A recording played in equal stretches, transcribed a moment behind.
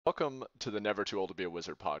Welcome to the Never Too Old to Be a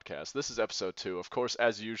Wizard podcast. This is episode 2. Of course,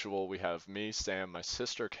 as usual, we have me, Sam, my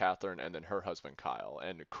sister Catherine, and then her husband Kyle.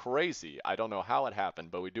 And crazy, I don't know how it happened,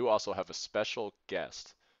 but we do also have a special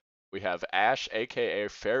guest. We have Ash, aka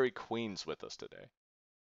Fairy Queens, with us today.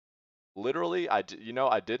 Literally, I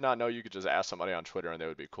did not know you could just ask somebody on Twitter and they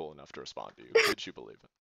would be cool enough to respond to you. Could you believe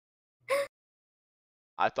it?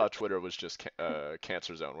 I thought Twitter was just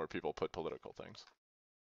cancer zone where people put political things.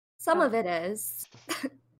 Some of it is.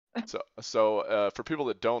 So for people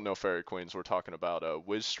that don't know Fairy Queens, we're talking about a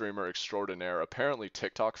Wiz streamer extraordinaire, apparently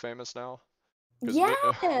TikTok famous now. Because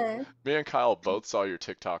Yeah. me and Kyle both saw your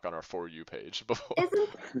TikTok on our For You page before.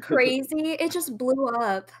 Isn't crazy? It just blew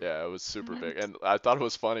up. Yeah, it was super big, and I thought it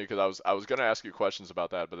was funny because I was gonna ask you questions about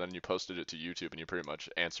that, but then you posted it to YouTube and you pretty much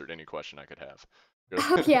answered any question I could have.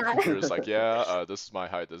 Oh, yeah. You're just like, yeah, this is my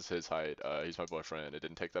height, this is his height, he's my boyfriend. It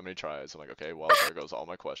didn't take that many tries. I'm like, okay, well, there goes all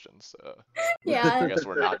my questions. I Yeah. guess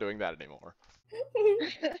we're not doing that anymore.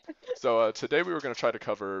 So today we were going to try to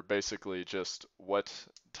cover basically just what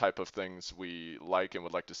type of things we like and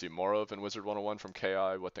would like to see more of in Wizard 101 from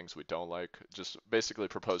KI, what things we don't like, just basically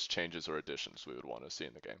proposed changes or additions we would want to see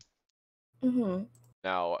in the game. hmm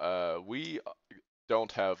Now, we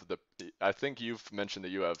don't have I think you've mentioned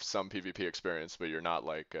that you have some PvP experience, but you're not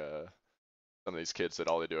like some of these kids that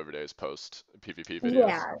all they do every day is post PvP videos.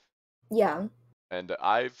 Yeah. Yeah. And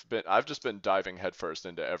I've just been diving headfirst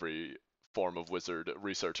into every form of wizard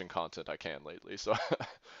research and content I can lately. So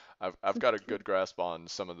I've got a good grasp on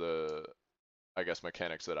some of the, I guess,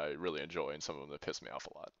 mechanics that I really enjoy and some of them that piss me off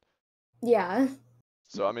a lot. Yeah.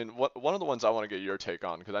 So I mean, one of the ones I want to get your take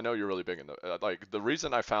on, because I know you're really big in the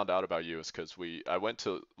reason I found out about you is because I went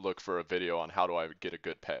to look for a video on how do I get a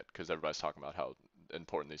good pet, because everybody's talking about how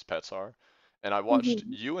important these pets are, and I watched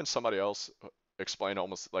hmm you and somebody else explain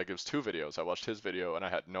almost like it was two videos. I watched his video and I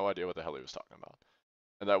had no idea what the hell he was talking about,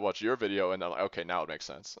 and I watched your video and I'm like, okay, now it makes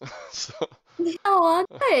sense. so Oh,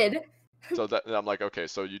 good. so that and I'm like, okay,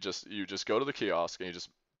 so you just go to the kiosk and you just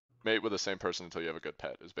mate with the same person until you have a good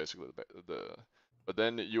pet is basically the but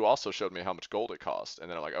then you also showed me how much gold it cost, and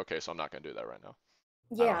then I'm like, okay, so I'm not gonna do that right now.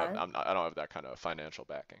 Yeah. I don't have that kind of financial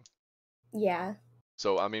backing. Yeah.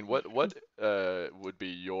 So I mean, what would be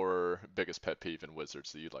your biggest pet peeve in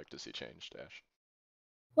Wizards that you'd like to see changed, Ash?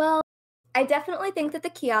 Well, I definitely think that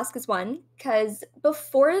the kiosk is one, because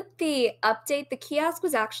before the update, the kiosk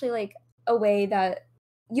was actually like a way that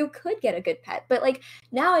you could get a good pet. But like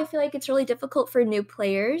now I feel like it's really difficult for new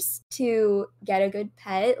players to get a good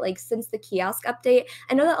pet, like since the kiosk update.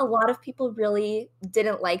 I know that a lot of people really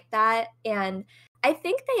didn't like that. And I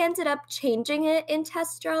think they ended up changing it in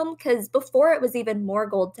Test Realm because before it was even more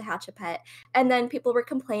gold to hatch a pet. And then people were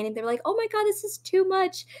complaining. They were like, oh my God, this is too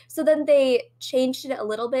much. So then they changed it a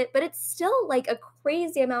little bit, but it's still like a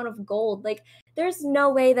crazy amount of gold. Like there's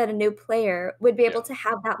no way that a new player would be able Yeah. to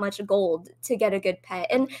have that much gold to get a good pet.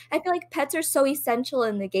 And I feel like pets are so essential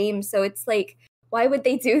in the game, so it's like, why would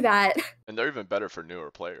they do that? And they're even better for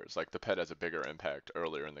newer players. Like the pet has a bigger impact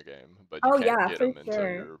earlier in the game, but you Oh can't yeah, get for them until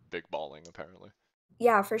sure. you're big balling apparently.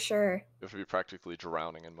 Yeah, for sure. You have to be practically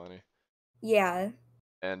drowning in money. Yeah.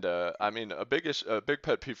 And I mean, a big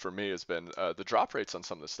pet peeve for me has been the drop rates on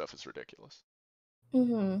some of this stuff is ridiculous.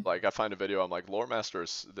 Mhm. Like I find a video, I'm like, Lore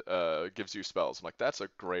Masters gives you spells. I'm like, that's a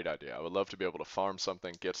great idea. I would love to be able to farm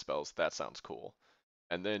something, get spells. That sounds cool.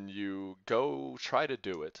 And then you go try to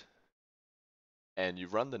do it, and you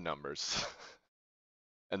run the numbers,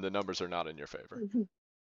 and the numbers are not in your favor.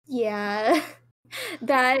 Yeah.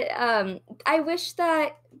 That I wish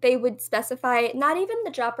that they would specify not even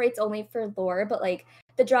the drop rates only for lore, but like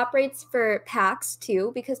the drop rates for packs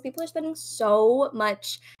too, because people are spending so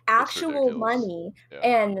much It's actual ridiculous. money Yeah.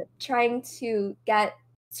 and trying to get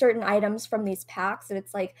certain items from these packs, and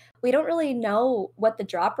it's like we don't really know what the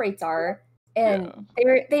drop rates are, and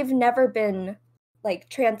Yeah. they've never been like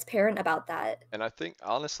transparent about that. And I think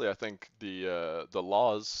honestly, I think the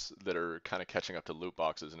laws that are kind of catching up to loot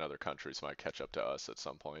boxes in other countries might catch up to us at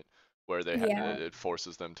some point, where Yeah. it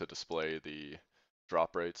forces them to display the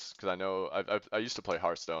drop rates. Because I know I used to play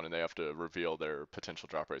Hearthstone, and they have to reveal their potential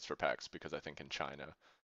drop rates for packs because I think in China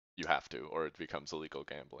you have to, or it becomes illegal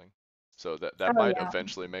gambling. So that Oh might yeah.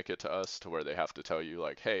 eventually make it to us to where they have to tell you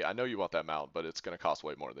like, hey, I know you want that mount, but it's gonna cost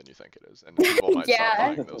way more than you think it is, and people might stop Yeah.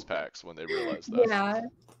 buying those packs when they realize that.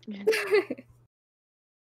 Yeah.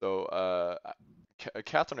 So,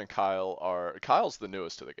 Catherine and Kyle Kyle's the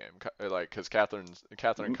newest to the game, like, because Catherine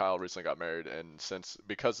and Kyle recently got married, and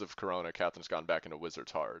because of Corona, Catherine's gone back into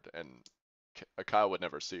Wizards hard, and Kyle would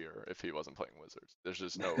never see her if he wasn't playing Wizards. There's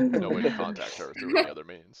just no way to contact her through any other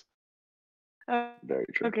means. Uh, Very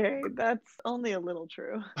true. okay, that's only a little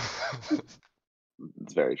true.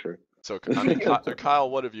 It's very true. So, I mean, Kyle,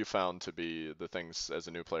 what have you found to be the things as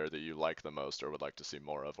a new player that you like the most or would like to see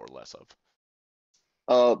more of or less of?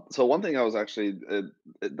 So one thing I was actually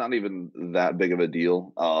not even that big of a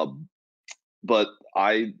deal. But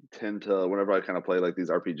I tend to, whenever I kind of play like these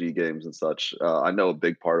RPG games and such, I know a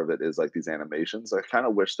big part of it is like these animations. I kind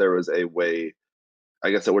of wish there was a way. I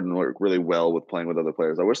guess it wouldn't work really well with playing with other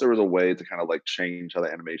players. I wish there was a way to kind of like change how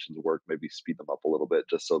the animations work, maybe speed them up a little bit,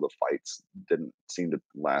 just so the fights didn't seem to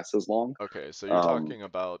last as long. Okay, so you're Um, talking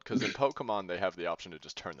about because in Pokemon they have the option to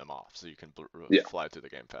just turn them off, so you can yeah, fly through the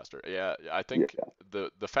game faster. Yeah, I yeah, think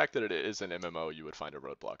the fact that it is an MMO, you would find a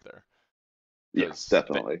roadblock there yeah, because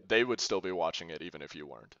definitely. they would still be watching it even if you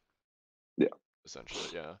weren't. Yeah, Essentially,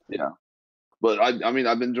 yeah. yeah. But I mean,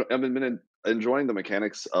 I've been enjoying the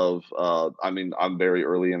mechanics of. I mean, I'm very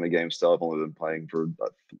early in the game still. I've only been playing for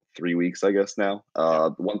 3 weeks, I guess now. Yeah.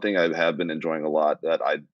 One thing I have been enjoying a lot that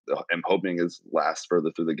I am hoping is last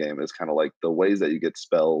further through the game is kind of like the ways that you get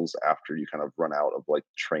spells after you kind of run out of like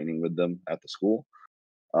training with them at the school.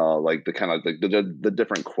 Like the kind of the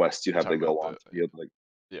different quests you You're have to talking about go on to be able to like.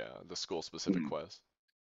 the school specific Mhm. quests.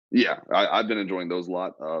 Yeah, I've been enjoying those a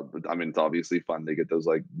lot. But I mean, it's obviously fun to get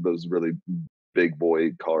those really big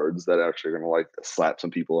boy cards that actually are gonna like slap some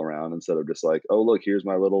people around instead of just like, oh look, here's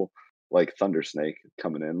my little like thunder snake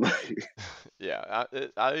coming in. Yeah,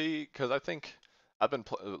 because I think I've been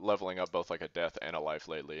leveling up both like a death and a life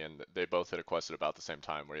lately, and they both hit a quest at about the same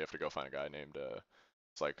time where you have to go find a guy named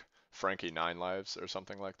it's like Frankie Nine Lives or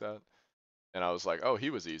something like that. And I was like, oh, he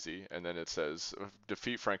was easy. And then it says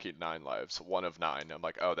defeat Frankie Nine Lives, 1 of 9. I'm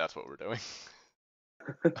like, oh, that's what we're doing.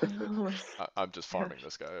 Oh I'm just my farming gosh.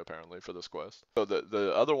 this guy apparently for this quest. So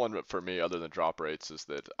the other one for me, other than drop rates, is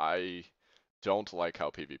that I don't like how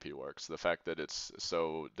PvP works. The fact that it's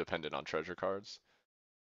so dependent on treasure cards.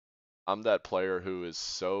 I'm that player who is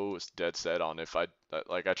so dead set on if I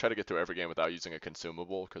like I try to get through every game without using a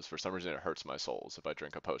consumable because for some reason it hurts my souls if I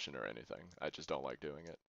drink a potion or anything. I just don't like doing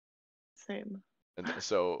it. Same. And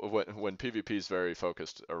so when PvP is very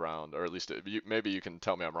focused around, or at least maybe you can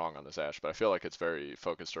tell me I'm wrong on this, Ash, but I feel like it's very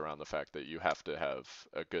focused around the fact that you have to have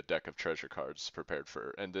a good deck of treasure cards prepared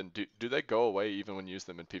for. And then do they go away even when you use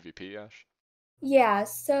them in PvP, Ash? Yeah,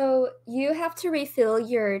 so you have to refill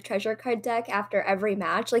your treasure card deck after every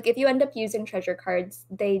match. Like if you end up using treasure cards,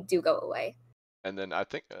 they do go away. And then I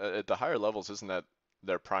think at the higher levels, isn't that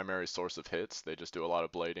their primary source of hits? They just do a lot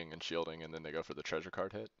of blading and shielding, and then they go for the treasure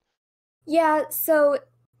card hit. Yeah, so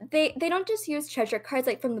they don't just use treasure cards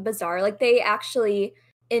like from the bazaar. Like they actually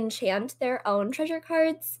enchant their own treasure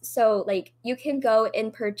cards. So like you can go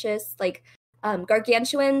and purchase like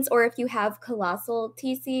gargantuans, or if you have colossal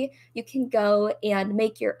TC, you can go and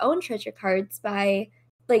make your own treasure cards by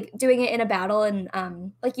like doing it in a battle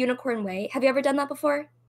and like Unicorn Way. Have you ever done that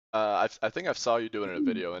before? I think I saw you do it in a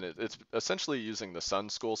video, and it's essentially using the Sun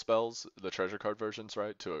School spells, the treasure card versions,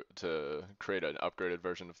 right, to create an upgraded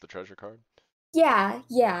version of the treasure card. Yeah,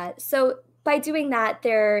 yeah. So by doing that,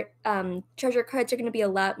 their treasure cards are going to be a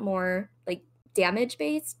lot more like damage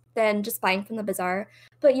based than just buying from the bazaar.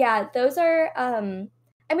 But yeah, those are.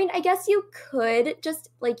 I mean, I guess you could just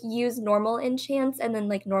like use normal enchants and then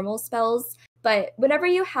like normal spells. But whenever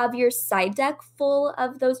you have your side deck full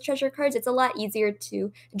of those treasure cards, it's a lot easier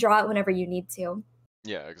to draw it whenever you need to.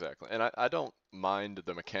 Yeah, exactly. And I don't mind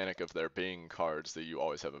the mechanic of there being cards that you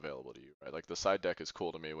always have available to you, right? Like the side deck is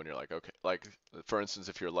cool to me when you're like, okay, like for instance,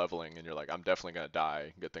 if you're leveling and you're like, I'm definitely gonna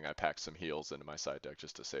die, good thing I packed some heals into my side deck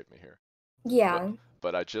just to save me here. But Yeah.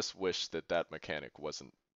 but I just wish that that mechanic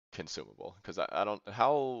wasn't consumable because I don't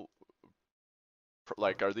how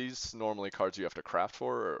like are these normally cards you have to craft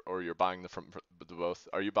for or you're buying them from both?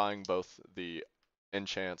 Are you buying both the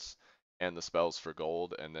enchants and the spells for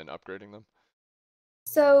gold and then upgrading them?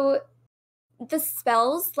 So the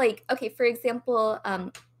spells, like, okay, for example,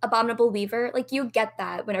 Abominable Weaver, like you get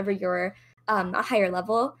that whenever you're a higher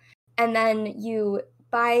level, and then you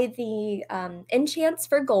buy the enchants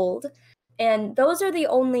for gold, and those are the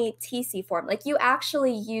only TC form. Like you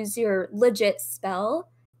actually use your legit spell,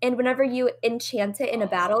 and whenever you enchant it in a Oh,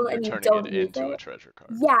 battle you're and you turning it don't use into a it, treasure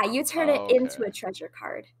card. yeah, you turn it into Okay. a treasure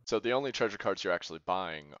card. So the only treasure cards you're actually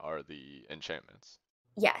buying are the enchantments.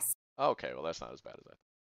 Yes. Okay, well that's not as bad as that.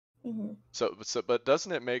 Hmm. But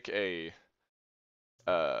doesn't it make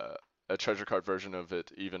uh a treasure card version of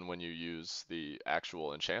it even when you use the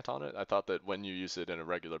actual enchant on it? I thought that when you use it in a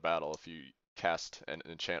regular battle, if you cast an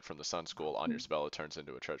enchant from the Sun School on your spell, it turns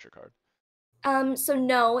into a treasure card. So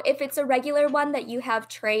no, if it's a regular one that you have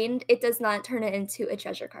trained, it does not turn it into a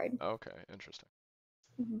treasure card. Okay, interesting.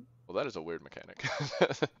 Mhm. Well, that is a weird mechanic.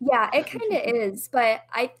 Yeah, it kind of is, but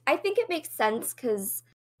I think it makes sense because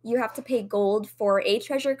you have to pay gold for a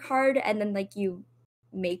treasure card, and then like you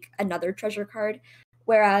make another treasure card.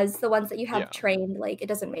 Whereas the ones that you have Yeah. trained, like it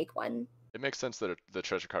doesn't make one. It makes sense that the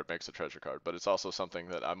treasure card makes a treasure card, but it's also something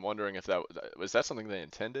that I'm wondering if that was that something they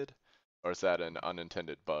intended, or is that an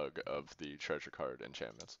unintended bug of the treasure card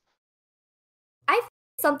enchantments? I think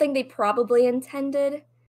it's something they probably intended.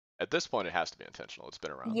 At this point, it has to be intentional. It's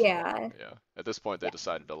been around Yeah. so long. Yeah. At this point, they Yeah.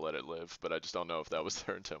 decided to let it live, but I just don't know if that was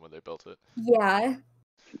their intent when they built it. Yeah.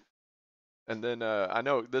 And then I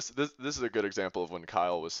know this is a good example of when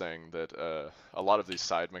Kyle was saying that a lot of these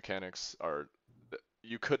side mechanics are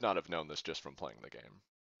you could not have known this just from playing the game,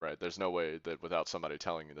 right? There's no way that without somebody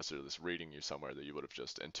telling you this or this reading you somewhere that you would have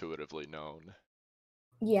just intuitively known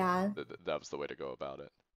Yeah. that was the way to go about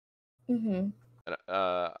it. Mm-hmm. And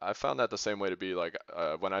I found that the same way to be like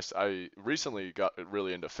when I recently got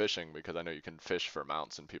really into fishing because I know you can fish for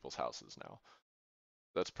mounts in people's houses now.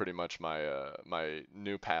 That's pretty much my my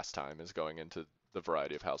new pastime is going into the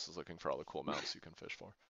variety of houses looking for all the cool mounts you can fish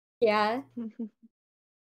for. Yeah.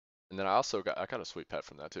 And then I got a sweet pet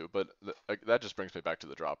from that too, but that just brings me back to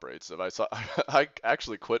the drop rates. If I saw I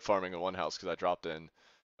actually quit farming in one house because I dropped in,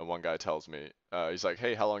 and one guy tells me he's like,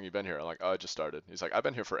 "Hey, how long you been here?" I'm like, "Oh, I just started." He's like, "I've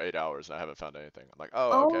been here for 8 hours and I haven't found anything." I'm like,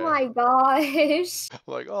 "Oh, Oh okay." my gosh. I'm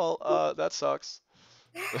like, "Oh, that sucks.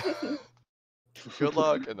 Good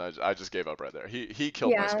luck." And I just gave up right there. He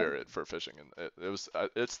killed my Yeah. spirit for fishing, and it was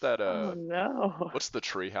it's that Oh no. what's the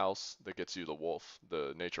tree house that gets you the wolf,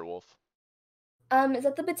 the nature wolf? Is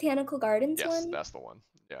that the Botanical Gardens Yes, one? that's the one.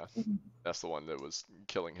 Yeah, Mhm. that's the one that was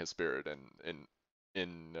killing his spirit, and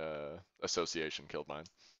in association killed mine.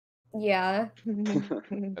 Yeah.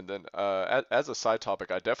 And then as a side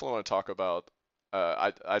topic, I definitely want to talk about.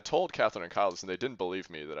 I told Catherine and Kyle this, and they didn't believe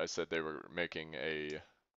me that I said they were making a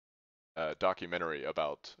documentary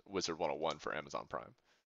about Wizard 101 for Amazon Prime.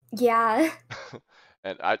 Yeah.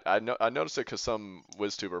 And I noticed it because some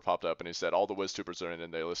WizTuber popped up and he said all the WizTubers are in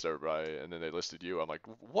and they list everybody and then they listed you. I'm like,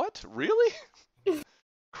 what? Really?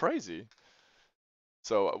 Crazy.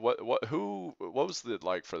 So what was it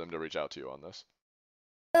like for them to reach out to you on this?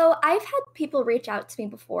 So I've had people reach out to me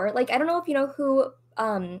before. Like I don't know if you know who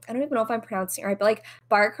I don't even know if I'm pronouncing it right, but like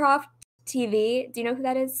Barcroft TV. Do you know who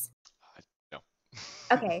that is? No.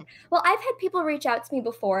 Okay. Well, I've had people reach out to me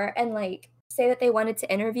before and like say that they wanted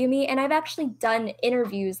to interview me, and I've actually done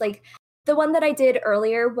interviews. Like the one that I did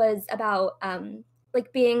earlier was about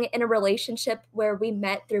like being in a relationship where we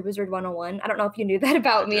met through Wizard 101. I don't know if you knew that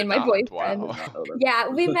about I me did and my not. boyfriend. Wow. Not know that. Yeah,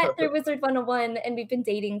 we met through Wizard 101 and we've been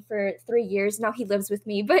dating for 3 years. Now he lives with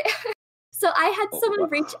me. But so I had Oh, someone wow.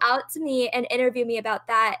 reach out to me and interview me about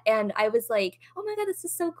that, and I was like, "Oh my god, this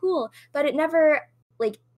is so cool." But it never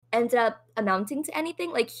like ended up amounting to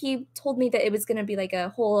anything. Like he told me that it was going to be like a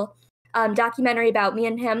whole documentary about me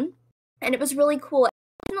and him, and it was really cool. It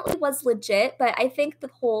definitely was legit, but I think the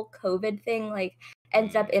whole COVID thing like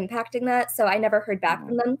ended up impacting that, so I never heard back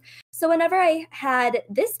from them. So whenever I had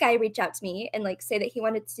this guy reach out to me and like say that he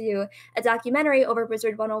wanted to do a documentary over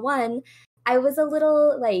Wizard 101, I was a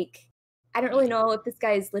little like, I don't really know if this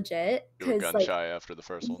guy is legit You were because gun like shy after the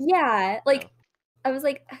first one. yeah, like Yeah. I was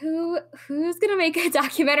like, who's gonna make a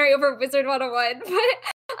documentary over Wizard 101?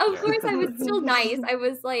 But of Yeah. course I was still nice. I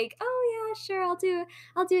was like, oh yeah, sure, I'll do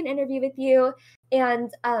an interview with you.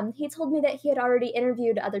 And he told me that he had already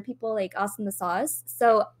interviewed other people like Austin the Sauce.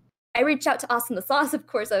 So I reached out to Austin the Sauce, of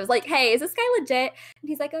course. I was like, hey, is this guy legit? And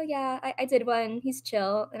he's like, oh yeah, I did one. He's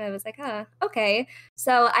chill. And I was like, huh, okay.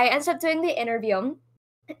 So I ended up doing the interview,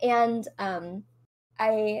 and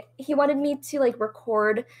he wanted me to like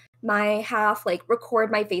record my half, like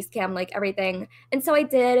record my face cam, like everything. And so I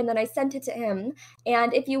did, and then I sent it to him.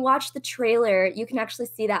 And if you watch the trailer, you can actually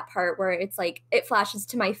see that part where it's like it flashes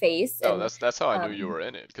to my face. Oh, And that's how I knew you were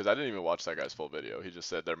in it because I didn't even watch that guy's full video. He just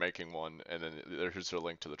said they're making one, and then here's a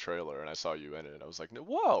link to the trailer, and I saw you in it, and I was like,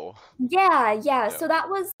 whoa. yeah. So that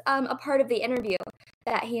was a part of the interview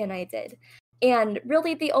that he and I did. And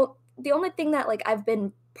really the only thing that like I've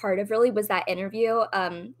been part of really was that interview.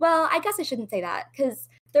 Well, I guess I shouldn't say that because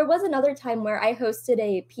there was another time where I hosted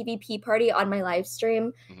a PvP party on my live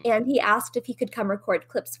stream, and he asked if he could come record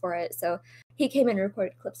clips for it. So he came and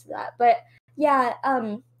recorded clips for that. But yeah,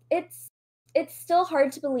 it's still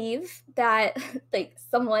hard to believe that like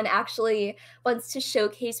someone actually wants to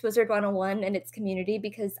showcase Wizard 101 and its community,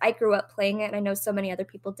 because I grew up playing it and I know so many other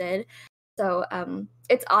people did. So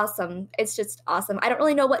it's awesome. It's just awesome. I don't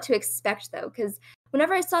really know what to expect though, because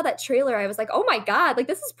whenever I saw that trailer, I was like, oh my god, like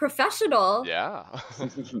this is professional. Yeah.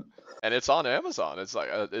 And it's on Amazon. It's like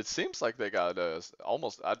it seems like they got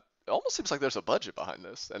almost it almost seems like there's a budget behind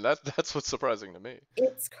this, and that's what's surprising to me.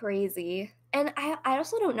 It's crazy. And I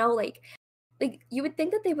also don't know, like like you would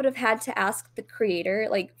think that they would have had to ask the creator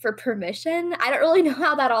like for permission. I don't really know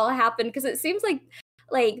how that all happened because it seems like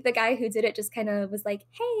the guy who did it just kind of was like,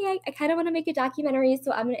 hey, I kind of want to make a documentary,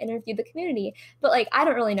 so I'm going to interview the community. But like I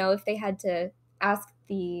don't really know if they had to ask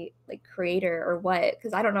the like creator or what,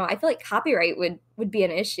 because I don't know. I feel like copyright would be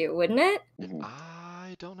an issue, wouldn't it? Mhm.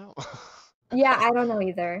 I don't know. Yeah, I don't know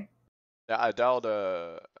either. Yeah, I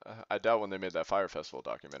doubt when they made that Fire Festival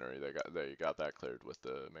documentary they got that cleared with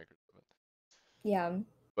the makers of it. Yeah.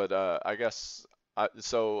 But I guess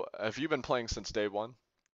so have you been playing since day one?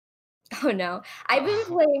 Oh no. I've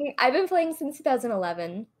been playing since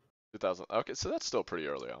 2011. 2000. Okay, so that's still pretty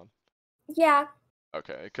early on. Yeah.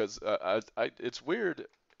 Okay, because it's weird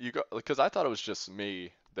because I thought it was just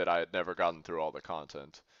me that I had never gotten through all the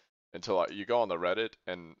content until you go on the Reddit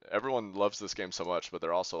and everyone loves this game so much, but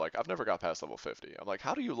they're also like, I've never got past level 50. I'm like,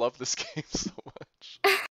 how do you love this game so much?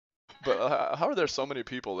 But how are there so many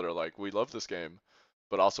people that are like, we love this game,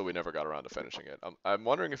 but also we never got around to finishing it? I'm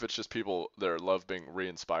wondering if it's just people that love being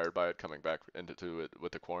re-inspired by it coming back into it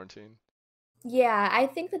with the quarantine. Yeah, I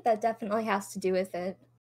think that definitely has to do with it.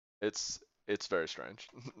 It's very strange.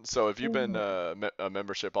 So have you been Mhm. a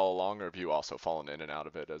membership all along, or have you also fallen in and out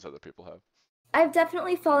of it as other people have? I've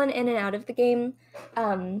definitely fallen in and out of the game.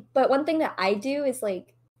 But one thing that I do is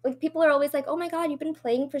like people are always like, "Oh my god, you've been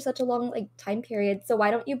playing for such a long like time period. So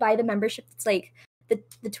why don't you buy the membership that's like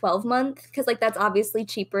the 12 month? Because like that's obviously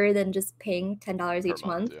cheaper than just paying $10 Per each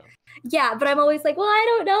month, month." yeah. Yeah, but I'm always like, "Well, I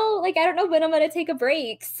don't know. Like I don't know when I'm gonna take a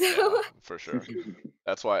break." Yeah, So for sure.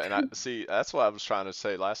 That's why, and that's what I was trying to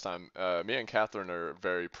say last time. Me and Catherine are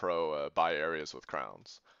very pro buy areas with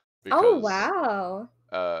crowns, oh because wow.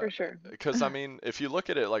 uh, For sure. I mean, if you look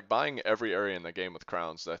at it, like buying every area in the game with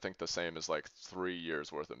crowns, I think the same as like 3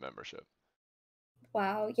 years worth of membership.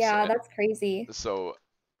 Wow. So, Yeah, that's crazy. so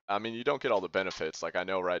I mean, you don't get all the benefits. Like I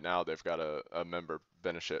know right now they've got a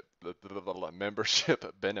membership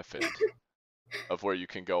benefit of where you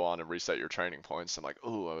can go on and reset your training points. I'm like,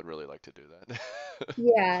 oh, I would really like to do that.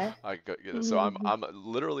 Yeah. Get it. So I'm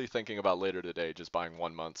literally thinking about later today just buying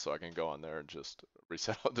 1 month so I can go on there and just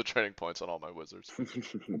reset all the training points on all my wizards.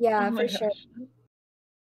 Yeah, Oh for my sure.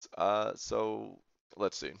 gosh. So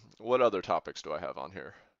let's see. What other topics do I have on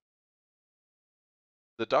here?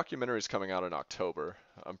 The documentary is coming out in October.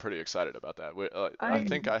 I'm pretty excited about that. I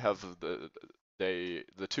think Mhm. I have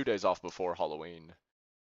the 2 days off before Halloween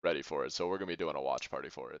ready for it, so we're gonna be doing a watch party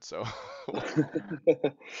for it. So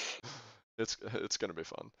it's gonna be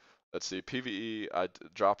fun. Let's see, PvE,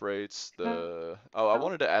 drop rates, I Oh,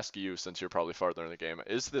 wanted to ask you, since you're probably farther in the game,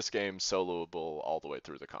 is this game soloable all the way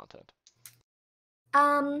through the content?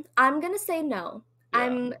 I'm gonna say no. Yeah,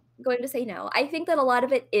 I'm going to say no. I think that a lot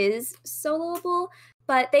of it is soloable,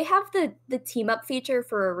 but they have the team up feature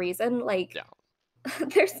for a reason. Like, yeah,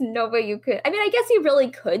 there's no way you could. I mean, I guess you really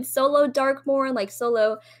could solo Darkmoor and like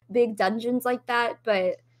solo big dungeons like that,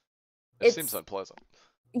 but it seems it's unpleasant.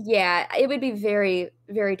 yeah, it would be very,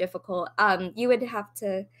 very difficult. You would have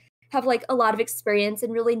to have like a lot of experience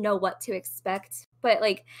and really know what to expect. But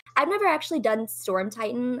like, I've never actually done Storm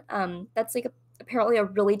Titan. That's like apparently a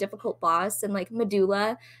really difficult boss, and like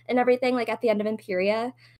Medulla and everything. Like at the end of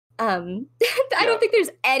Imperia. I Yeah, don't think there's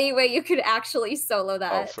any way you could actually solo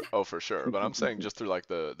that. for sure. But I'm saying just through like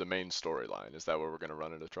the main storyline, is that where we're gonna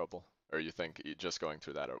run into trouble? Or you think just going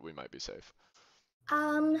through that, or we might be safe?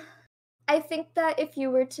 Um, I think that if you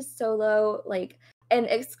were to solo like and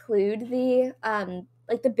exclude the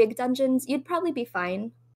like the big dungeons, you'd probably be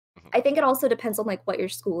fine. Mhm. I think it also depends on like what your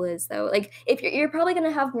school is though. Like if you're probably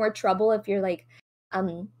gonna have more trouble if you're like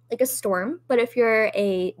a storm, but if you're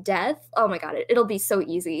a death, oh my god, it'll be so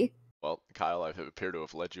easy. Well, Kyle, I appear to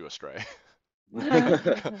have led you astray. Yeah.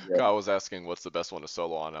 Kyle was asking what's the best one to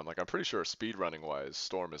solo on. I'm like, I'm pretty sure speedrunning wise,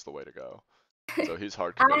 Storm is the way to go. So he's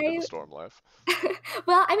hard committed to the I Storm life.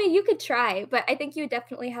 well, I mean you could try, but I think you would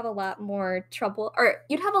definitely have a lot more trouble or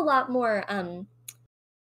you'd have a lot more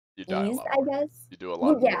You die a ease, lot I more. guess. You do a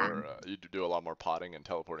lot Yeah. more. You do a lot more potting and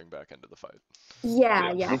teleporting back into the fight.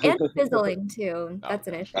 Yeah, Yeah. yeah. And fizzling too. Oh That's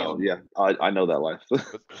an gosh. Oh issue. yeah, I know that life.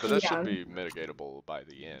 But that should Yeah. be mitigatable by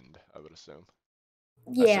the end, I would assume.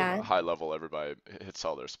 I assume Yeah. high level everybody hits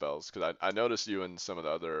all their spells, because I noticed you and some of the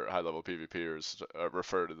other high level PvPers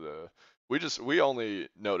refer to we only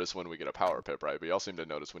notice when we get a power pip, right? But y'all seem to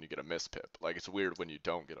notice when you get a miss pip. Like it's weird when you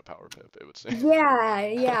don't get a power pip, it would seem. Yeah,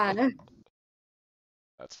 yeah.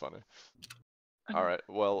 That's funny. All right.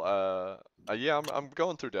 Well, yeah, I'm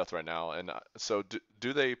going through death right now, and so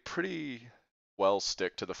do they pretty well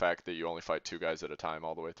stick to the fact that you only fight 2 guys at a time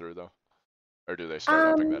all the way through though, or do they start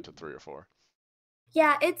upping Um, that to 3 or 4?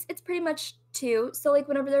 yeah, it's pretty much two. So like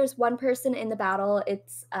whenever there's one person in the battle,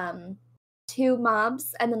 it's 2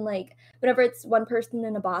 mobs, and then like whenever it's one person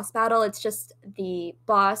in a boss battle, it's just the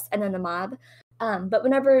boss and then the mob. But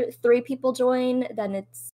whenever 3 people join, then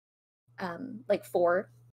it's like 4,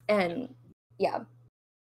 and yeah.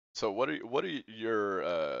 So what are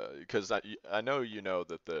your because I know you know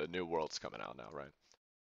that the new world's coming out now, right?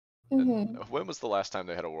 And hmm when was the last time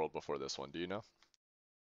they had a world before this one? Do you know?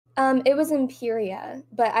 It was Imperia,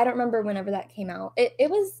 but I don't remember whenever that came out. It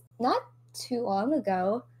was not too long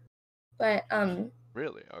ago, but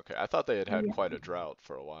Really? Okay. I thought they had had yeah. quite a drought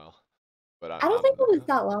for a while, but I don't think it was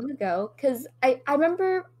that long ago because I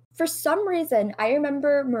remember for some reason I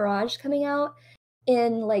remember Mirage coming out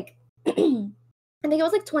in like I think it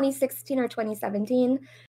was like 2016 or 2017.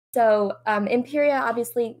 So Imperia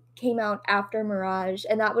obviously came out after Mirage,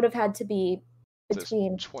 and that would have had to be this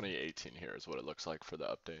between 2018 here is what it looks like for the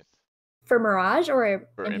update. for Mirage or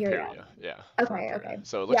For Imperia. Imperia, yeah. For Okay, Imperia. okay.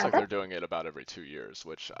 So it looks Yeah, like they're doing it about every 2 years,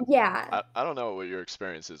 which yeah. I don't know what your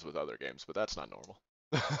experience is with other games, but that's not normal.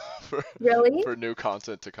 for Really? for new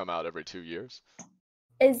content to come out every 2 years.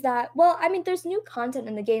 Is that well, I mean, there's new content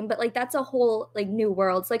in the game, but like that's a whole like new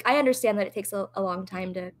world. So like I understand that it takes a long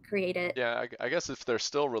time to create it. Yeah, I guess if they're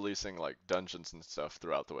still releasing like dungeons and stuff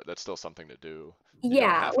throughout the way, that's still something to do. You don't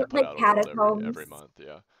Yeah, have to with put like out a world every catacombs. month,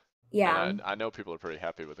 yeah. Yeah. And I know people are pretty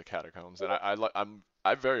happy with the catacombs, and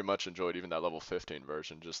I very much enjoyed even that level 15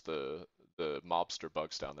 version. Just the mobster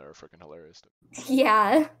bugs down there are freaking hilarious.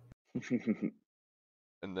 Yeah.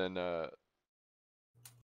 And then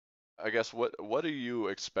I guess what do you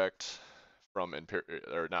expect from Imperia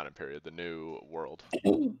or not Imperia, the new world?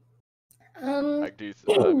 Um Like,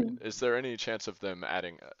 I mean, is there any chance of them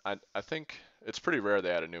adding? I think it's pretty rare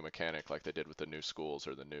they add a new mechanic like they did with the new schools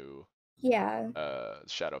or the new yeah.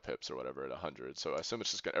 shadow pips or whatever at 100. So I assume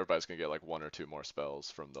it's just everybody's gonna get like 1 or 2 more spells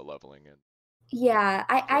from the leveling and Yeah.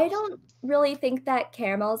 I skills. don't really think that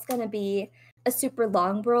Caramel's gonna be a super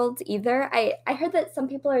long world either. I heard that some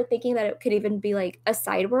people are thinking that it could even be like a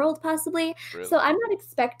side world possibly. Really? So I'm not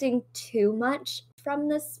expecting too much from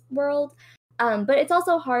this world. But it's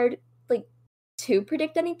also hard like to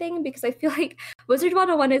predict anything because I feel like Wizard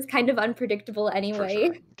 101 is kind of unpredictable For anyway.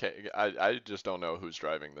 sure. Okay, I just don't know who's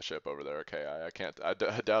driving the ship over there. Okay, I can't. I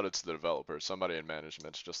doubt it's the developers. Somebody in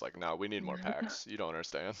management's just like, no, we need more packs. You don't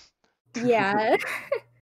understand. Yeah.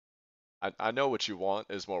 I know what you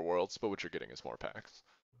want is more worlds, but what you're getting is more packs.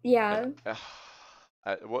 Yeah.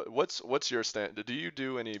 And what's your stand? Do you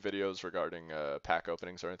do any videos regarding pack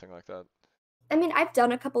openings or anything like that? I mean, I've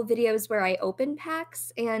done a couple videos where I open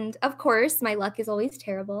packs, and of course, my luck is always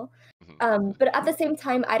terrible. Mhm. But at the same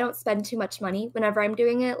time, I don't spend too much money whenever I'm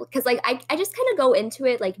doing it because, like, I just kind of go into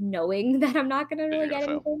it like knowing that I'm not gonna That really you're gonna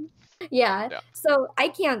get fail. anything. Yeah. Yeah. So I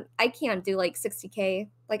can't do like 60K.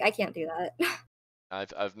 Like, I can't do that.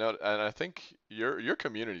 I've noticed, and I think your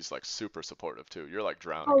community's like super supportive too. You're like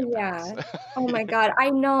drowning Oh in yeah. packs. Oh my God.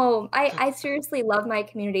 I know. I seriously love my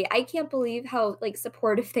community. I can't believe how like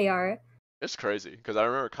supportive they are. It's crazy because I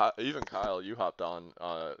remember even Kyle, you hopped on.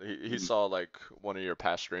 He saw like one of your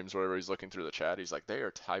past streams, wherever he's looking through the chat. He's like, they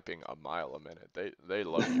are typing a mile a minute. They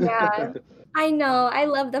love you. Yeah. I know. I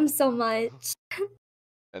love them so much.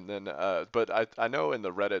 And then, but I know in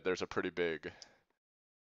the Reddit there's a pretty big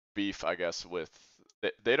beef, I guess, with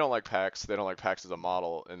they don't like packs. They don't like packs as a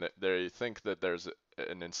model, and they think that there's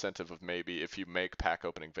an incentive of maybe if you make pack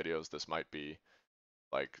opening videos, this might be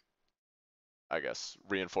like, I guess,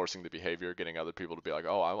 reinforcing the behavior, getting other people to be like,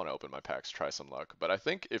 oh, I want to open my packs, try some luck. But I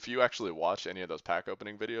think if you actually watch any of those pack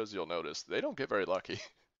opening videos, you'll notice they don't get very lucky.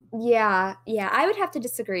 Yeah. Yeah. I would have to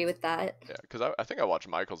disagree with that. Yeah, because I think I watched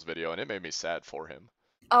Michael's video and it made me sad for him.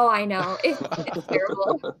 Oh, I know. It's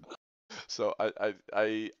terrible. So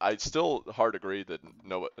I still hard agree that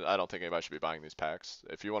no, I don't think anybody should be buying these packs.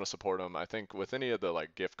 If you want to support them, I think with any of the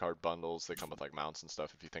like gift card bundles, they come with like mounts and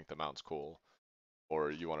stuff. If you think the mount's cool,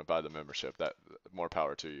 or you want to buy the membership, that more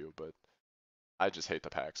power to you. But I just hate the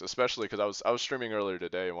packs, especially because I was streaming earlier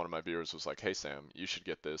today and one of my viewers was like, "Hey Sam, you should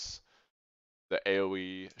get this, the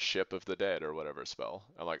AOE Ship of the Dead or whatever spell."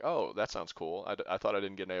 I'm like, "Oh, that sounds cool. I thought I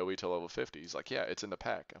didn't get an AOE till level 50." He's like, "Yeah, it's in the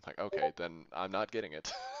pack." I'm like, "Okay, then I'm not getting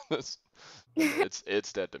it.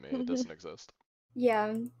 It's dead to me. It doesn't exist."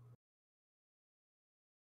 Yeah.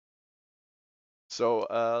 So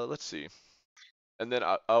let's see. And then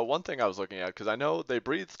one thing I was looking at, because I know they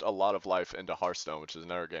breathed a lot of life into Hearthstone, which is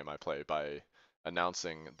another game I play, by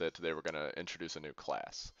announcing that they were going to introduce a new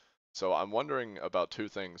class. So I'm wondering about two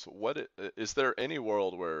things. Is there any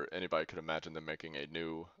world where anybody could imagine them making a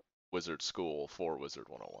new wizard school for Wizard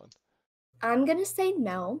 101? I'm gonna say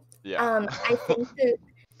no. Yeah. I think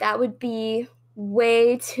that would be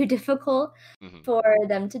way too difficult Mhm. for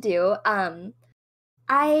them to do.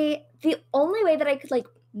 The only way that I could like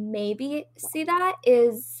maybe see that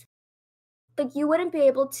is like you wouldn't be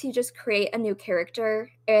able to just create a new character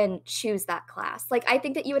and choose that class. Like I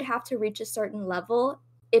think that you would have to reach a certain level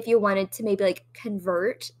if you wanted to maybe like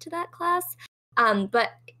convert to that class. But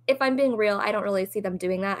if I'm being real, I don't really see them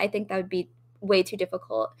doing that. I think that would be way too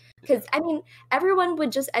difficult because I mean everyone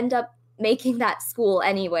would just end up making that school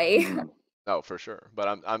anyway. Mm. Oh, for sure.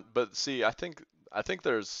 But see, I think I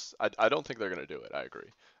don't think they're gonna do it. I agree.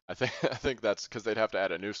 I think that's because they'd have to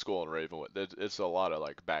add a new school in Ravenwood. It's a lot of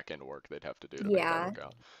like back end work they'd have to do to make that Yeah. work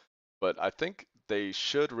out. But I think they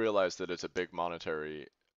should realize that it's a big monetary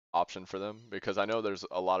option for them because I know there's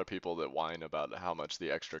a lot of people that whine about how much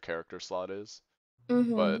the extra character slot is,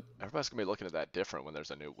 Mm-hmm. but everybody's gonna be looking at that different when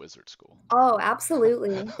there's a new wizard school. Oh,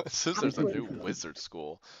 absolutely. As soon as there's a new Absolutely. wizard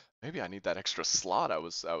school, maybe I need that extra slot I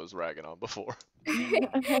was ragging on before.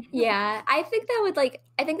 Yeah, I think that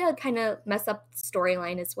would kind of mess up the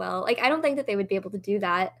storyline as well. Like I don't think that they would be able to do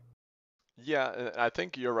that. Yeah, and I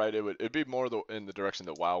think you're right. It'd be more in the direction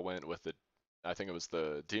that WoW went with I think it was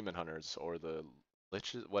the Demon Hunters or the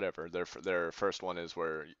Liches, whatever. Their first one is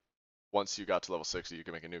where once you got to level 60, you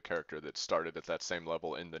can make a new character that started at that same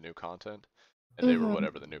level in the new content, and they were Mhm.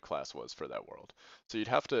 whatever the new class was for that world. So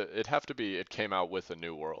it came out with a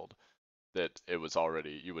new world that it was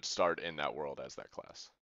already you would start in that world as that class.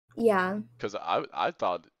 Yeah. Because I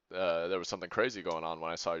thought there was something crazy going on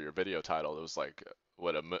when I saw your video title. It was like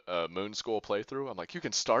what a Moon School playthrough. I'm like, you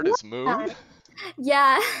can start as Moon.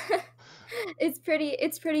 Yeah. It's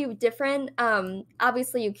pretty different.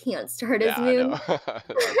 Obviously you can't start as Yeah, I Moon. know.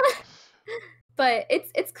 But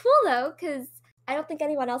it's cool though cuz I don't think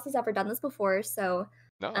anyone else has ever done this before, so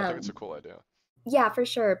No, I think it's a um cool idea. yeah, for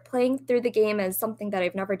sure. Playing through the game as something that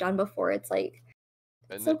I've never done before, it's like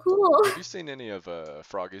it's And so cool. have you seen any of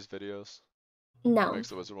Froggy's videos? Who No. makes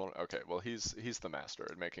the Wizard World? Okay, well he's the master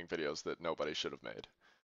at making videos that nobody should have made.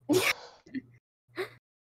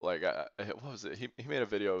 Like what was it? He made a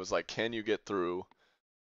video. It was like, can you get through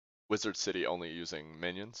Wizard City only using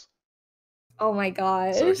minions? Oh my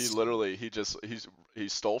So he gosh. literally he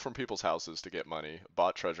stole from people's houses to get money,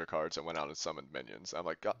 bought treasure cards, and went out and summoned minions. I'm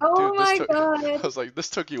like, God, Oh dude, my I god. was like, this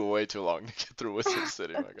took you way too long to get through Wizard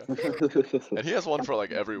City, my God. And he has one for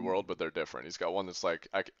like every world, but they're different. He's got one that's like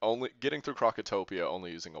only getting through Krokotopia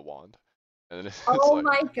only using a wand, and then it's Oh like,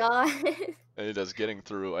 my god. and he does getting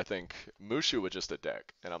through I think Mushu with just a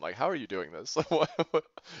deck, and I'm like, how are you doing this?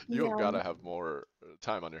 You have got Yeah. to have more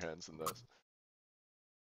time on your hands than this.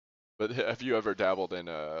 But have you ever dabbled in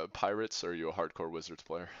pirates, or are you a hardcore Wizards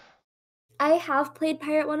player? I have played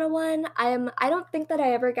Pirate 101. I don't think that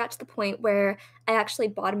I ever got to the point where I actually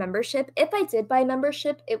bought a membership. If I did buy a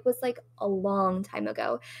membership, it was like a long time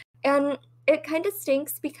ago. And it kind of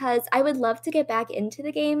stinks because I would love to get back into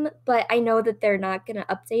the game, but I know that they're not going to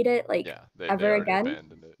update it like Yeah, they ever already again.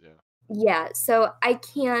 abandoned it. Yeah, Yeah, so I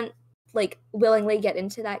can't like willingly get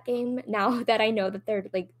into that game now that I know that they're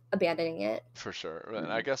like abandoning it. for sure.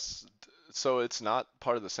 And I guess so. It's not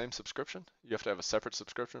part of the same subscription. You have to have a separate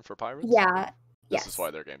subscription for pirates. Yeah. This is Yes.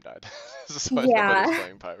 why their game died. This is why Yeah. nobody's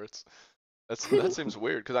playing pirates. That seems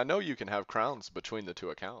weird because I know you can have crowns between the two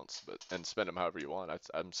accounts, and spend them however you want.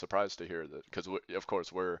 I'm surprised to hear that because of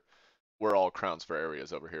course we're all crowns for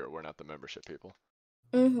areas over here. We're not the membership people.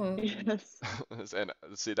 Mhm. Yes. And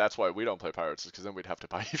see, that's why we don't play pirates, is because then we'd have to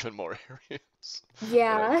buy even more areas. But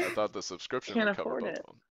Yeah. I thought the subscription Can't would cover afford both it. of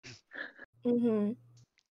them. Mhm.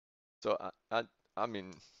 So I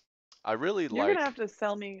mean, I really You're like. gonna have to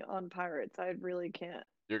sell me on pirates. I really can't.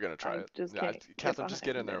 You're gonna try I it. just Yeah, can't get Catherine, just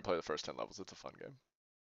get in behind there it. and play the first 10 levels. It's a fun game.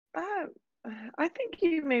 I think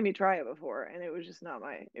you made me try it before, and it was just not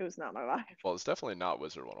my. It was not my vibe. Well, it's definitely not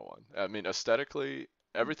Wizard 101. I mean, aesthetically,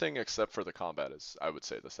 everything except for the combat is, I would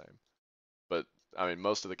say, the same. But I mean,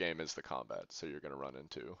 most of the game is the combat, so you're gonna run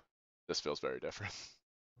into. This feels very different.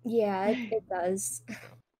 Yeah, it does.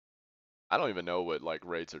 I don't even know what like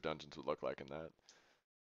raids or dungeons would look like in that.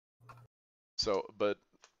 So, but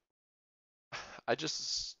I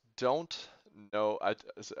just don't know.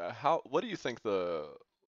 What do you think the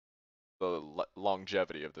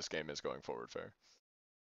longevity of this game is going forward, Fair?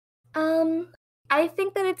 I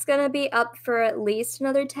think that it's gonna be up for at least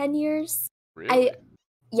another 10 years. Really?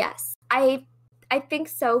 Yes, I think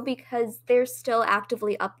so because they're still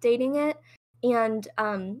actively updating it, and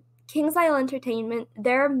King's Isle Entertainment,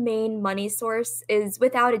 their main money source is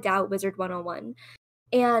without a doubt Wizard 101,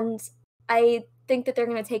 and I think that they're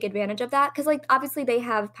gonna take advantage of that because, like, obviously they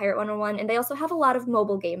have Pirate 101, and they also have a lot of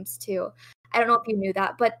mobile games too. I don't know if you knew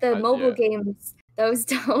that, but the mobile Yeah. games, those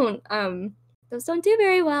don't do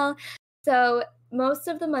very well. So most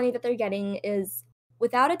of the money that they're getting is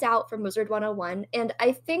without a doubt from Wizard 101. And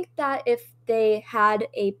I think that if they had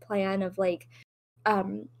a plan of like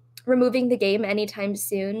removing the game anytime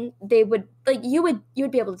soon, they would like you would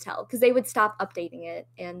be able to tell because they would stop updating it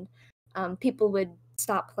and people would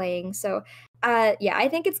stop playing. So yeah, I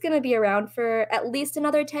think it's going to be around for at least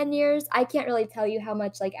another 10 years. I can't really tell you how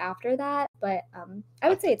much like after that, but I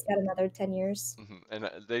would say it's got another 10 years. And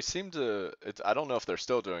they seem to, I don't know if they're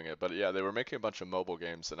still doing it, but yeah, they were making a bunch of mobile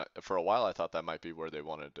games, and for a while I thought that might be where they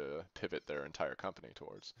wanted to pivot their entire company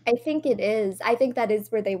towards. I think it is. I think that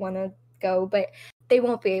is where they want to go, but they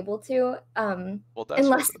won't be able to Well, that's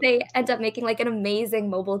unless they end up making like an amazing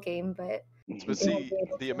mobile game, but But they won't see, be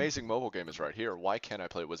able the to. amazing mobile game is right here. Why can't I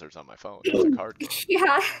play Wizards on my phone? It's a card game.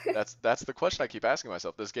 Yeah. That's the question I keep asking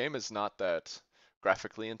myself. This game is not that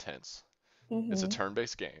graphically intense. It's a Mhm.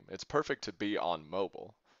 turn-based game. It's perfect to be on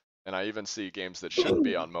mobile. And I even see games that shouldn't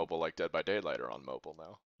be on mobile, like Dead by Daylight, are on mobile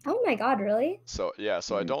now. Oh my god, really? So yeah,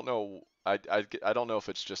 so I Mhm. don't know. I don't know if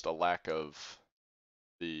it's just a lack of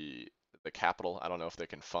the capital. I don't know if they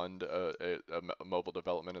can fund a mobile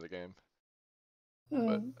development of the game,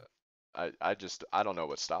 but Hmm. I don't know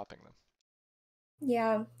what's stopping them.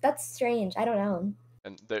 Yeah, that's strange. I don't know.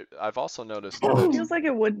 And I've also noticed It that feels like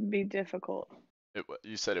it wouldn't be difficult.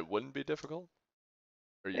 you said it wouldn't be difficult,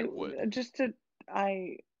 or you It, would. just to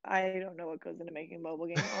I don't know what goes into making a mobile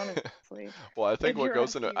game, honestly. Well, I think If what you're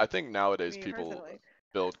goes into, I asking think nowadays me people personally.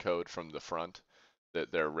 build code from the front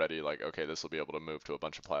that they're ready, like, okay, this will be able to move to a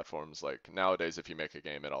bunch of platforms. Like nowadays, if you make a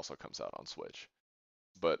game, it also comes out on Switch.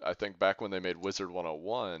 But I think back when they made Wizard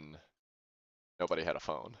 101, nobody had a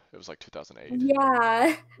phone. It was like 2008.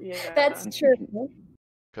 Yeah, Yeah. that's true.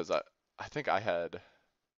 Because I think I had,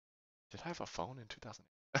 did I have a phone in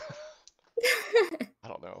 2008? I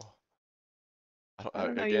don't know. I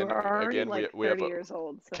don't know, you were already Again, like we have 30 a, years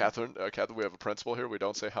old, so Catherine, we have a principle here. We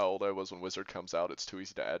don't say how old I was when Wizard comes out. It's too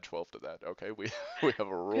easy to add 12 to that. Okay, we have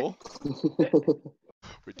a rule.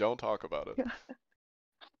 We don't talk about it.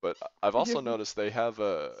 But I've also noticed they have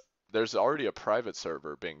there's already a private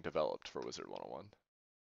server being developed for Wizard 101.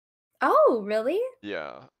 Oh, really?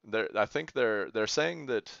 Yeah, I think they're saying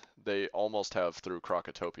that they almost have through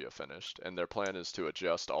Crocotopia finished, and their plan is to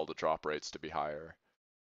adjust all the drop rates to be higher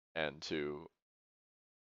and to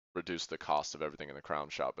reduce the cost of everything in the Crown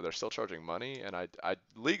Shop, but they're still charging money, and I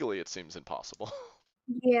legally it seems impossible.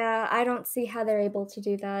 Yeah, I don't see how they're able to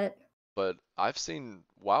do that. But I've seen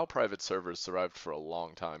WoW private servers survived for a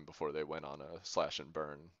long time before they went on a slash and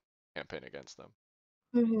burn campaign against them.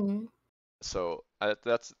 Hmm. So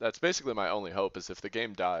that's basically my only hope is if the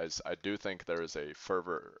game dies, I do think there is a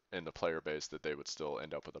fervor in the player base that they would still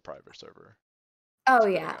end up with a private server Oh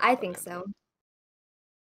spinning yeah, up I by the think end of so. it.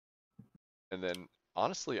 And then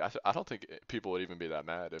honestly, I don't think people would even be that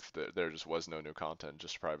mad if there just was no new content,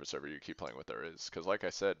 just a private server you keep playing what there is. Because like I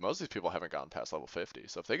said, most of these people haven't gotten past level 50,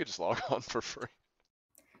 so if they could just log on for free,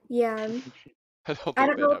 Yeah. I don't I think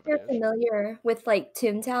don't they'd know if have any you're issue. familiar with like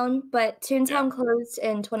Toontown, but Yeah. Toontown closed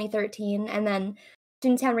in 2013 and then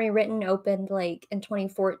Toontown Rewritten opened like in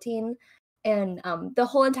 2014 and the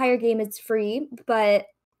whole entire game is free, but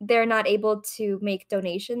they're not able to make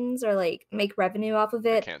donations or like make revenue off of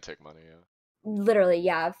They it. can't take money, yeah. Literally,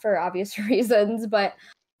 yeah, for obvious reasons, but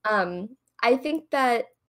I think that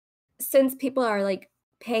since people are like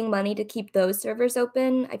paying money to keep those servers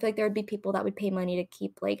open, I feel like there would be people that would pay money to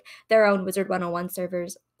keep like their own Wizard 101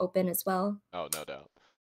 servers open as well. Oh, no doubt.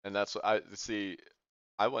 And that's what I see.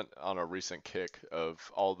 I went on a recent kick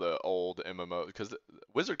of all the old MMOs because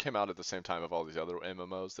Wizard came out at the same time of all these other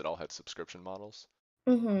MMOs that all had subscription models.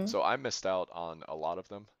 Mhm. So I missed out on a lot of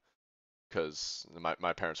them because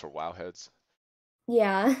my parents were WoW heads.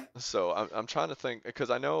 Yeah. So I'm trying to think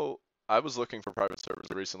because I know I was looking for private servers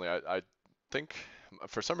recently. I think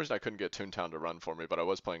for some reason I couldn't get Toontown to run for me, but I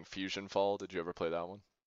was playing Fusion Fall. Did you ever play that one?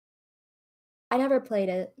 I never played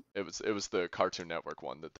it. It was the Cartoon Network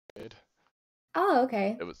one that they made. Oh,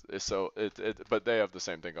 okay. But they have the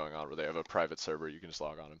same thing going on where they have a private server you can just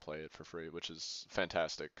log on and play it for free, which is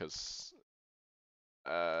fantastic because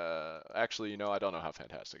actually, I don't know how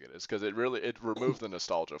fantastic it is because it removed the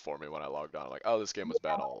nostalgia for me when I logged on. Like, oh, this game was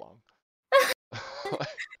bad all along.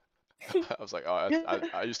 I was like, oh,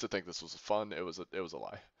 I used to think this was fun. It was a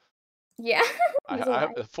lie. Yeah. It was a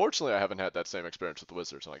lie. Fortunately, I haven't had that same experience with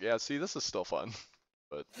Wizards. I'm like, yeah, see, this is still fun.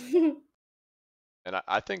 But and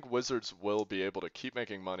I think Wizards will be able to keep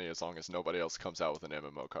making money as long as nobody else comes out with an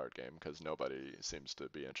MMO card game because nobody seems to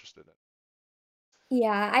be interested in it.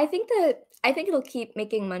 Yeah, I think it'll keep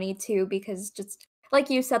making money too because just like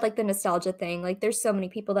you said, like the nostalgia thing, like there's so many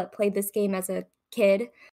people that played this game as a kid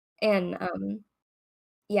and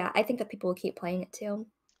yeah, I think that people will keep playing it too.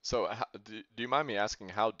 So, do you mind me asking,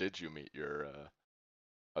 how did you meet your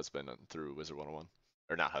husband through Wizard 101?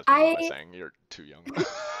 Or not husband, what am I I saying? You're too young.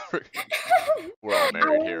 We're all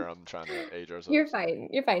married I here. I'm trying to age You're ourselves. fine.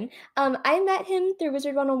 You're fine. I met him through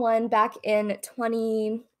Wizard 101 back in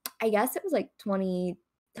 20, I guess it was like 20,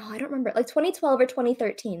 oh, I don't remember, like 2012 or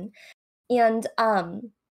 2013. And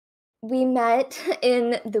we met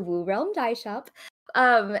in the Woo Realm Die Shop.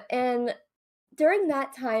 And during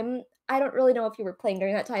that time, I don't really know if you were playing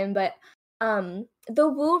during that time, but the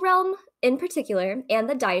Woo Realm in particular and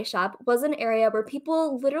the Die Shop was an area where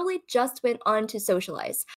people literally just went on to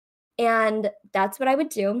socialize. And that's what I would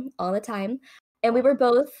do all the time. And we Wow. were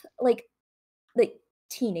both like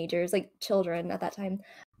teenagers, like children at that time.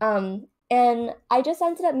 And I just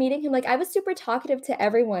ended up meeting him. Like I was super talkative to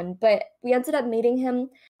everyone, but we ended up meeting him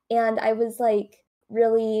and I was like I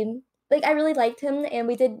really liked him and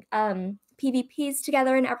we did PvPs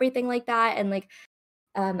together and everything like that. And like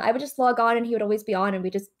I would just log on and he would always be on and we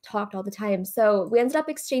just talked all the time. So we ended up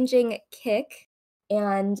exchanging Kick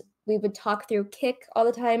and we would talk through Kick all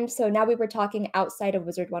the time. So now we were talking outside of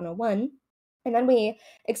Wizard 101. And then we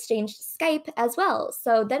exchanged Skype as well.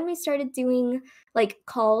 So then we started doing like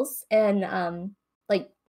calls and like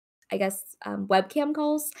I guess webcam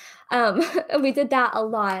calls. We did that a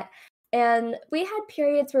lot. And we had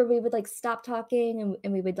periods where we would like stop talking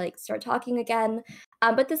and we would like start talking again.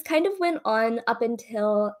 But this kind of went on up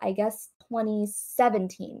until I guess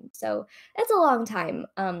 2017. So it's a long time,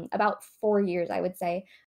 about 4 years, I would say.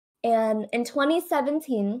 And in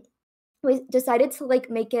 2017, we decided to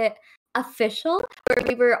like make it official where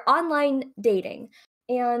we were online dating.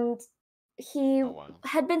 And he Oh wow.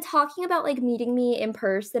 had been talking about like meeting me in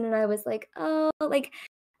person and I was like, "Oh, like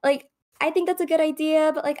I think that's a good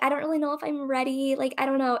idea, but like I don't really know if I'm ready. Like I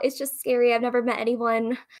don't know. It's just scary. I've never met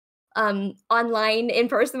anyone online in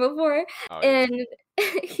person before." Oh yeah. And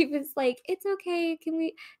he was like, "It's okay. Can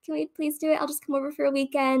we please do it? I'll just come over for a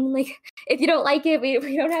weekend. Like if you don't like it, we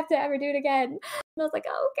don't have to ever do it again." And I was like,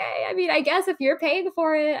 "Oh, okay. I mean, I guess if you're paying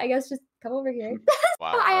for it, I guess just come over here." So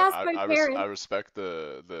Wow. I asked my I parents. respect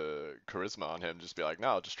the charisma on him. Just be like,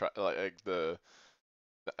 no, just try like the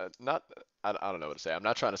not I don't know what to say. I'm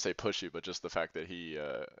not trying to say pushy, but just the fact that he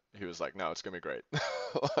was like, no, it's gonna be great.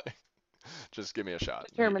 Like, just give me a shot.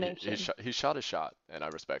 Determination. He shot his shot, and I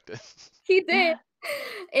respect it. He did.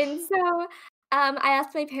 And so, I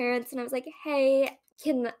asked my parents and I was like, "Hey,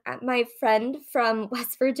 can my friend from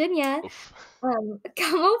West Virginia Oof.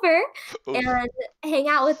 come over Oof. and hang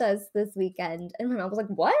out with us this weekend?" And my mom was like,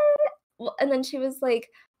 "What?" And then she was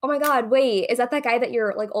like, "Oh my god, wait, is that guy that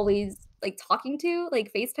you're like always like talking to,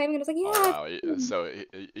 like FaceTiming?" And I was like, Oh "Yeah, wow. it's him." So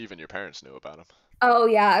even your parents knew about him. Oh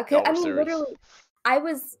yeah, Y'all I were mean, serious. literally, I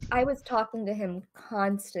was talking to him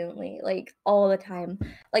constantly, like all the time,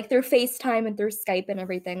 like through FaceTime and through Skype and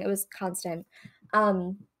everything. It was constant.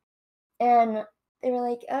 Um, and they were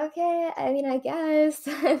like, "Okay, I mean, I guess."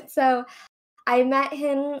 So I met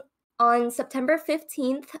him on September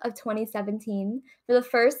 15th of 2017 for the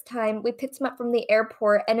first time. We picked him up from the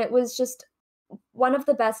airport, and it was just one of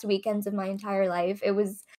the best weekends of my entire life. It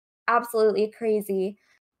was absolutely crazy.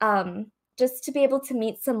 Just to be able to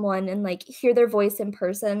meet someone and like hear their voice in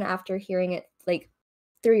person after hearing it like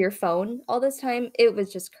through your phone all this time, it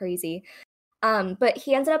was just crazy. But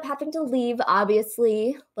he ended up having to leave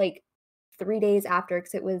obviously like 3 days after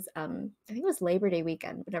because it was I think it was Labor Day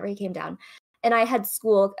weekend whenever he came down. And I had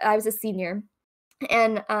school, I was a senior,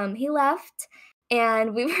 and he left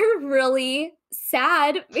and we were really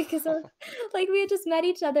sad because of like we had just met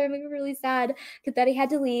each other and we were really sad because that he had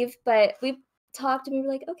to leave, but we talked and we were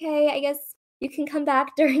like, "Okay, I guess you can come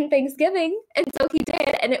back during Thanksgiving." And so he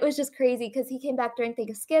did, and it was just crazy because he came back during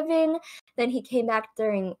Thanksgiving, then he came back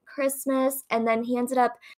during Christmas, and then he ended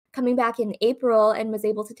up coming back in April and was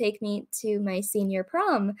able to take me to my senior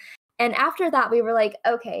prom. And after that we were like,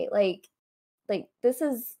 "Okay, like this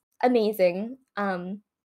is amazing.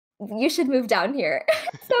 You should move down here."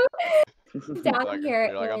 So down here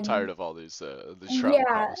You're like, I'm tired and of all these travel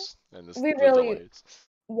yeah, costs and we the really delays.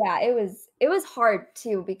 yeah, it was hard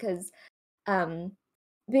too because um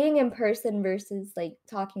being in person versus like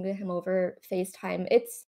talking to him over FaceTime,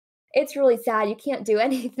 it's really sad. You can't do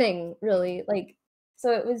anything really. Like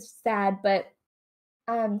so it was sad, but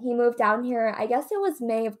he moved down here. I guess it was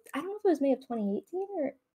May of I don't know if it was May of 2018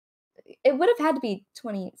 or it would have had to be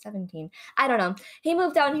 2017. I don't know. He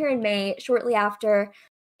moved down here in May shortly after,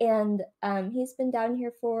 and he's been down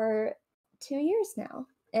here for 2 years now,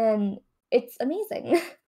 and it's amazing.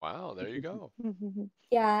 Wow, there you go.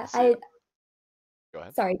 Yeah, See, I Go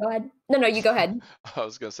ahead. Sorry, go ahead. No, you go ahead. I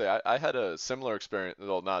was gonna say I had a similar experience,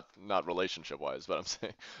 well, not relationship wise, but I'm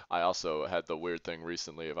saying I also had the weird thing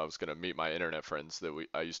recently. If I was gonna meet my internet friends that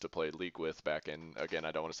I used to play League with back in, again,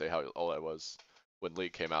 I don't want to say how old I was when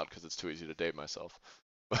League came out because it's too easy to date myself.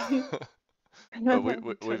 But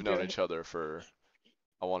we've Don't do known it. each other for,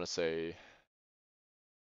 I want to say,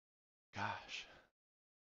 gosh,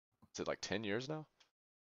 is it like 10 years now?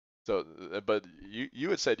 So, but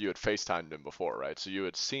you had said you had FaceTimed him before, right? So you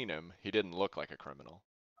had seen him. He didn't look like a criminal.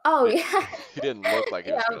 Oh He, yeah. he didn't look like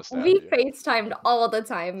he was Yeah, gonna stab we you. FaceTimed all the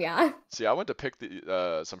time, yeah. See, I went to pick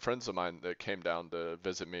some friends of mine that came down to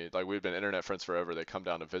visit me. Like we've been internet friends forever. They come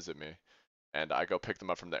down to visit me, and I go pick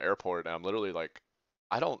them up from the airport, and I'm literally like,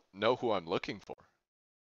 I don't know who I'm looking for.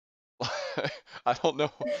 I don't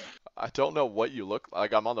know. I don't know what you look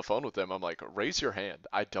like. I'm on the phone with them. I'm like, raise your hand.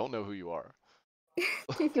 I don't know who you are.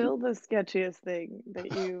 Still the sketchiest thing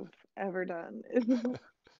that you've ever done.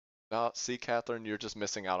 No, see, Catherine, you're just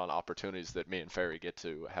missing out on opportunities that me and Fairy get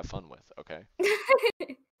to have fun with, okay?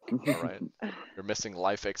 All right. You're missing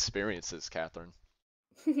life experiences, Catherine.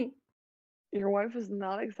 Your wife is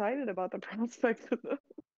not excited about the prospect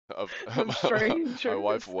Of of strangers. my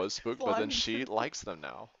wife was spooked, but then flying she through. likes them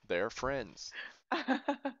now. They're friends.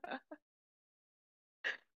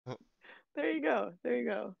 There you go. There you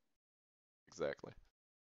go. Exactly.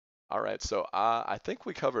 All right, so I think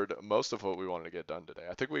we covered most of what we wanted to get done today.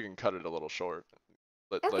 I think we can cut it a little short.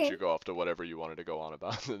 Let Okay. you go off to whatever you wanted to go on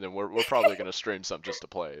about, and then we're probably gonna stream some just to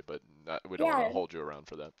play, but we don't want to Yeah. hold you around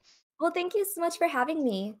for that. Well, thank you so much for having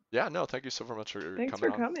me. Yeah, no, thank you so much for Thanks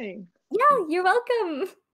coming for on. coming. Yeah, you're welcome.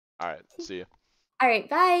 All right, see you. All right,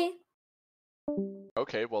 bye.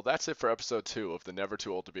 Okay, well, that's it for episode 2 of the Never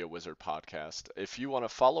Too Old to Be a Wizard podcast. If you want to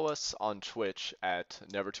follow us on Twitch at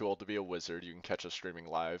Never Too Old to Be a Wizard, you can catch us streaming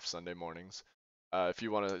live Sunday mornings. If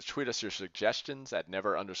you want to tweet us your suggestions at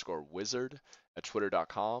never_wizard at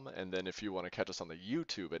twitter.com. And then if you want to catch us on the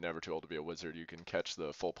YouTube at Never Too Old to Be a Wizard, you can catch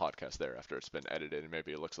the full podcast there after it's been edited and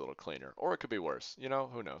maybe it looks a little cleaner. Or it could be worse. You know,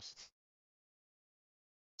 who knows?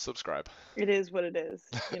 Subscribe. It is what it is.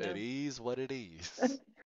 It is what it is.